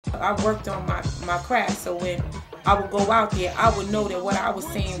I worked on my craft, so when I would go out there, I would know that what I was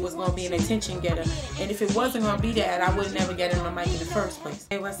saying was going to be an attention getter. And if it wasn't going to be that, I would never get in my mic in the first place.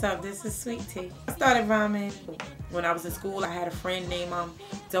 Hey, what's up? This is Sweet Tea. I started rhyming when I was in school. I had a friend named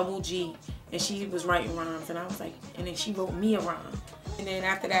Double G, and she was writing rhymes. And I was like, and then she wrote me a rhyme. And then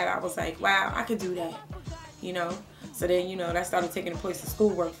after that, I was like, wow, I could do that, you know? So then, you know, that started taking the place of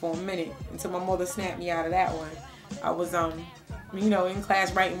schoolwork for a minute until my mother snapped me out of that one. I was, you know, in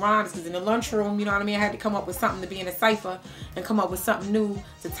class writing rhymes, because in the lunchroom, you know what I mean, I had to come up with something to be in a cipher and come up with something new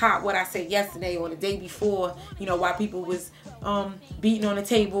to top what I said yesterday or the day before, you know, while people was beating on the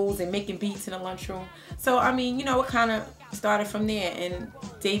tables and making beats in the lunchroom. So, I mean, you know, it kind of started from there, and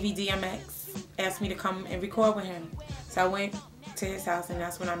Davey DMX asked me to come and record with him. So I went to his house, and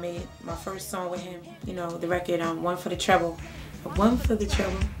that's when I made my first song with him. You know, the record, one for the treble. One for the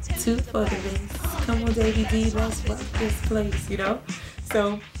treble, two for the bass. Come on, Davey D, let's rock this place, you know?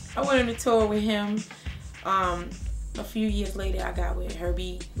 So I went on a tour with him. A few years later, I got with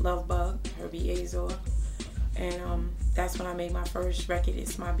Herbie Lovebug, Herbie Azor. And that's when I made my first record,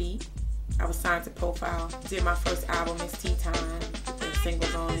 It's My Beat. I was signed to Profile, did my first album, It's Tea Time. The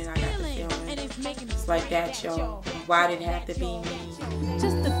singles on it, I got the feeling. It's like that, y'all. Why did it have to be me?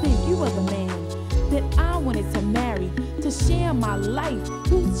 Just to think you were the man that I wanted to marry, to share my life,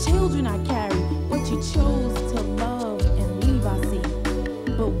 whose children I carry. What you chose to love and leave, I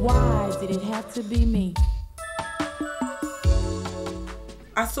see. But why did it have to be me?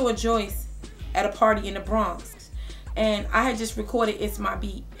 I saw Joyce at a party in the Bronx, and I had just recorded It's My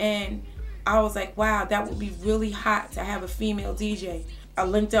Beat, and I was like, wow, that would be really hot to have a female DJ. I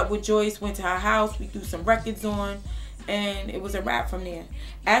linked up with Joyce, went to her house, we threw some records on, and it was a wrap from there.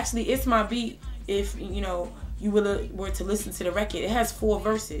 Actually, It's My Beat, if you know, you were to listen to the record, it has 4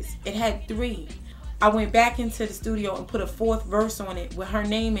 verses. It had 3. I went back into the studio and put a 4th verse on it with her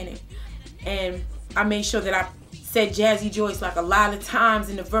name in it, and I made sure that I said Jazzy Joyce like a lot of times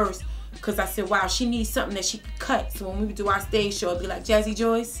in the verse, because I said, wow, she needs something that she could cut. So when we would do our stage show, it'd be like Jazzy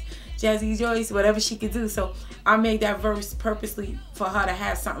Joyce, whatever she could do. So I made that verse purposely for her to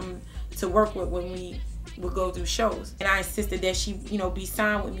have something to work with when we would go do shows. And I insisted that she, you know, be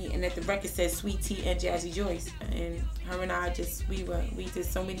signed with me, and that the record said Sweet Tea and Jazzy Joyce. And her and I just, we did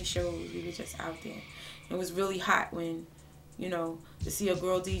so many shows. We were just out there. It was really hot when, you know, to see a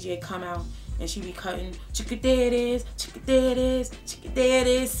girl DJ come out and she be cutting, chicka there it is, chicka there it is, chicka there it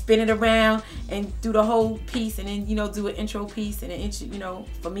is, spin it around and do the whole piece, and then, you know, do an intro piece, and an intro, you know,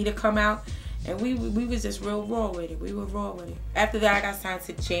 for me to come out. And we was just real raw with it. We were raw with it. After that, I got signed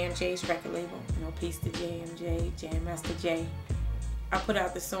to JMJ's record label. You know, peace to JMJ, Jam Master J. I put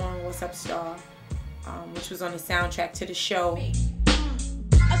out the song What's Up Star, which was on the soundtrack to the show.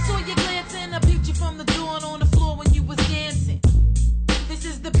 I saw you glancing, I peeped you from the door and on the floor when you was dancing. This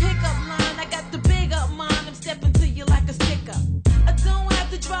is the pickup line, I got the big up mine, I'm stepping to you like a sticker. I don't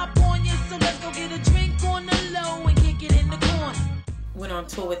have to drop on you, so let's go get a drink on the low and kick it in the corner. Went on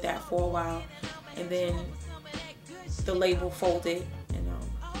tour with that for a while, and then the label folded,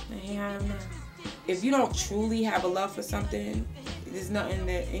 and here I am now. If you don't truly have a love for something, there's nothing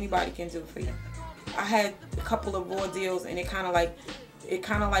that anybody can do for you. I had a couple of raw deals, and it kind of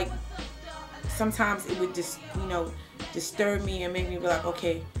like sometimes it would just, you know, disturb me and make me be like,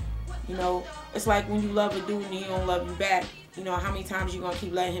 okay, you know, it's like when you love a dude and he don't love you back, you know, how many times you gonna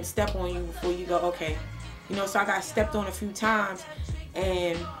keep letting him step on you before you go, okay, you know. So I got stepped on a few times,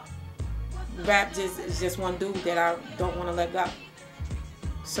 and rap is just one dude that I don't want to let go.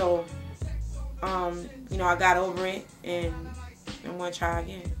 So you know, I got over it, and I'm gonna try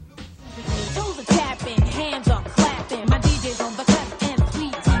again. Toes are tapping, hands are clapping, my DJ's on the